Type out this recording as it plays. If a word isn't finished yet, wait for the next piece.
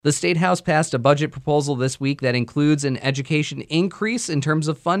The State House passed a budget proposal this week that includes an education increase in terms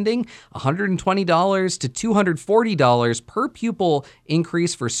of funding, $120 to $240 per pupil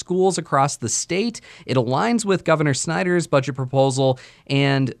increase for schools across the state. It aligns with Governor Snyder's budget proposal,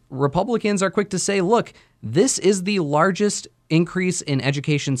 and Republicans are quick to say, look, this is the largest increase in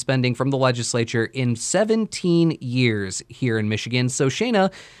education spending from the legislature in 17 years here in Michigan. So,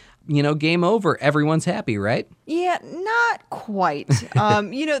 Shayna, game over. Everyone's happy, right? Yeah, not quite.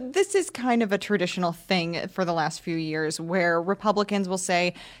 This is kind of a traditional thing for the last few years where Republicans will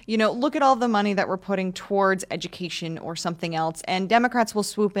say, look at all the money that we're putting towards education or something else. And Democrats will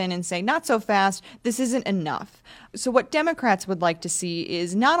swoop in and say, not so fast. This isn't enough. So what Democrats would like to see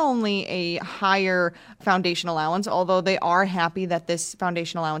is not only a higher foundation allowance, although they are happy that this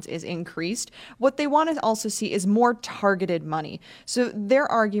foundation allowance is increased. What they want to also see is more targeted money. So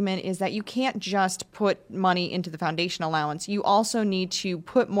their argument is that you can't just put money into the foundation allowance. You also need to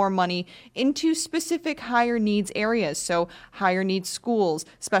put more money into specific higher needs areas. So higher needs schools,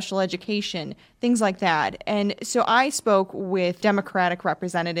 special education, things like that. And so I spoke with Democratic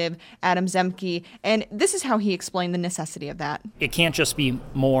Representative Adam Zemke, and this is how he explained the necessity of that. It can't just be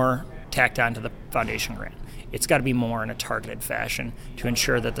more tacked onto the foundation grant. It's got to be more in a targeted fashion to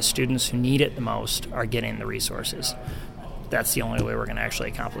ensure that the students who need it the most are getting the resources. That's the only way we're going to actually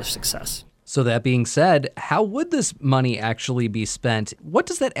accomplish success. So that being said, how would this money actually be spent? What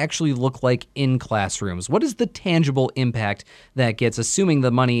does that actually look like in classrooms? What is the tangible impact that gets, assuming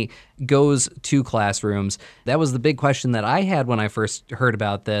the money goes to classrooms? That was the big question that I had when I first heard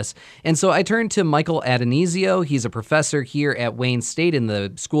about this. And so I turned to Michael Adonisio. He's a professor here at Wayne State in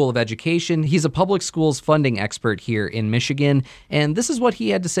the School of Education. He's a public schools funding expert here in Michigan. And this is what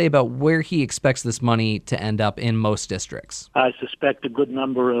he had to say about where he expects this money to end up in most districts. I suspect a good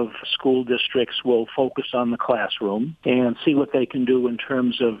number of school districts will focus on the classroom and see what they can do in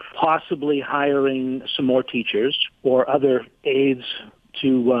terms of possibly hiring some more teachers or other aides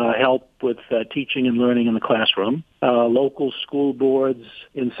to help with teaching and learning in the classroom. Local school boards,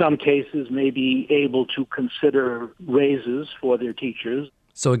 in some cases, may be able to consider raises for their teachers.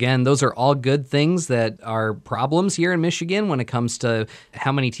 So again, those are all good things that are problems here in Michigan when it comes to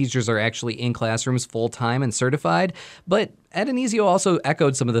how many teachers are actually in classrooms full-time and certified. But Adonisio also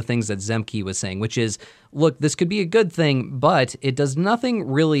echoed some of the things that Zemke was saying, which is, look, this could be a good thing, but it does nothing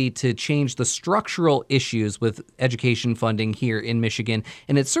really to change the structural issues with education funding here in Michigan.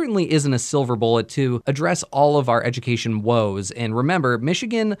 And it certainly isn't a silver bullet to address all of our education woes. And remember,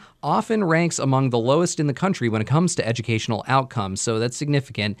 Michigan often ranks among the lowest in the country when it comes to educational outcomes. So that's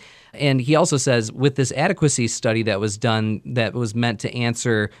significant. And he also says with this adequacy study that was done that was meant to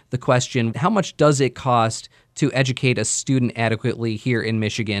answer the question, how much does it cost to educate a student adequately here in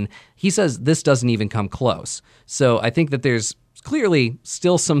Michigan? He says this doesn't even come close. So I think that there's clearly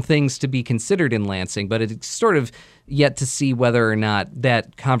still some things to be considered in Lansing, but it's sort of yet to see whether or not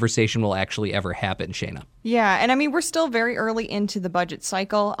that conversation will actually ever happen, Shayna. Yeah, and I mean, we're still very early into the budget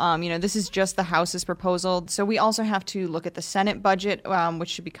cycle. This is just the House's proposal. So we also have to look at the Senate budget, which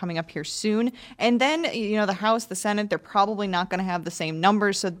should be coming up here soon. And then, the House, the Senate, they're probably not going to have the same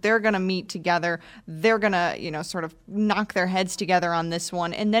numbers. So they're going to meet together. They're going to, sort of knock their heads together on this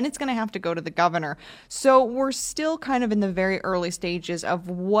one. And then it's going to have to go to the governor. So we're still kind of in the very early stages of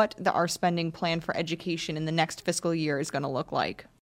what our spending plan for education in the next fiscal year is going to look like.